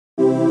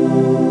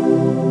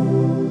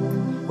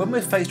When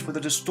we're faced with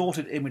a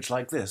distorted image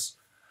like this,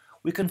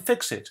 we can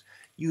fix it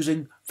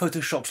using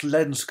Photoshop's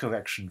lens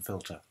correction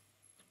filter.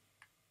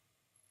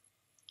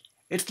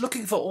 It's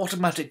looking for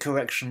automatic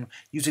correction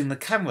using the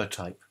camera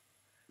type,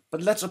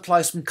 but let's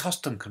apply some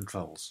custom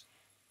controls.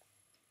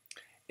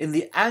 In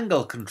the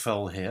angle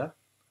control here,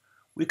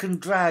 we can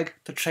drag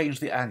to change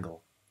the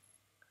angle.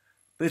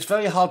 But it's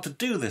very hard to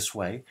do this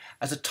way,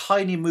 as a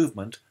tiny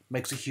movement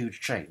makes a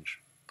huge change.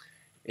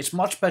 It's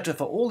much better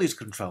for all these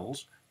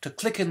controls to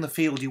click in the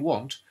field you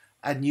want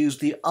and use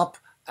the up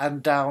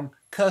and down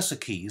cursor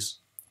keys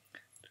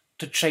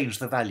to change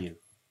the value.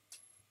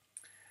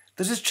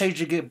 This is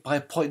changing it by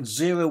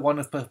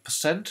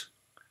 0.01%.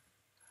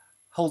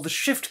 Hold the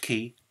Shift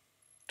key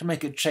to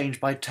make it change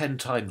by 10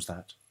 times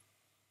that.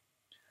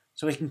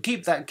 So we can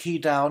keep that key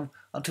down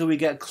until we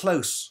get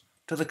close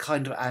to the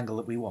kind of angle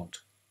that we want.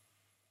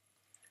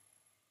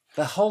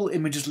 The whole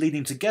image is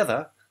leaning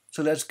together,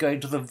 so let's go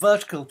into the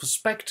vertical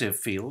perspective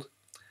field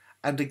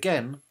and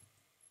again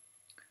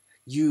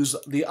use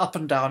the up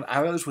and down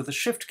arrows with the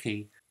Shift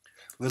key,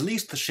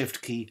 release the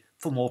Shift key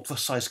for more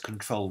precise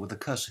control with the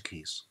cursor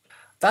keys.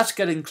 That's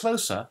getting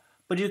closer,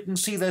 but you can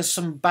see there's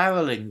some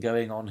barreling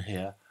going on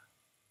here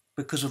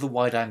because of the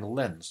wide angle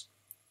lens.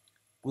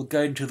 We'll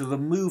go into the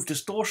Remove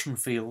Distortion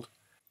field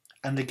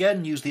and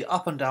again use the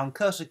up and down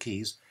cursor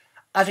keys,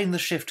 adding the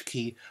Shift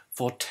key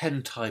for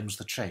 10 times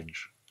the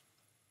change.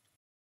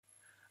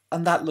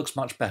 And that looks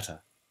much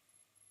better.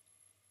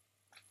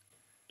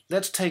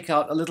 Let's take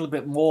out a little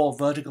bit more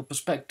vertical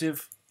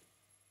perspective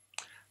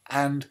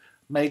and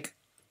make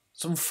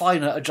some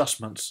finer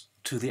adjustments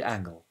to the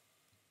angle.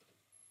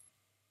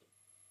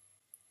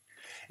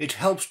 It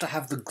helps to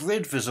have the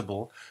grid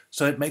visible,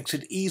 so it makes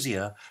it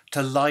easier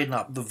to line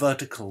up the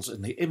verticals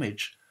in the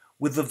image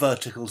with the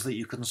verticals that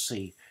you can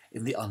see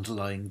in the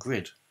underlying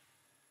grid.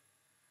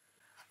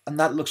 And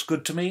that looks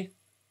good to me.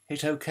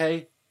 Hit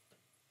OK.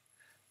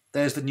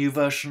 There's the new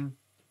version.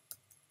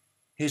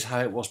 Here's how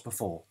it was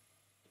before.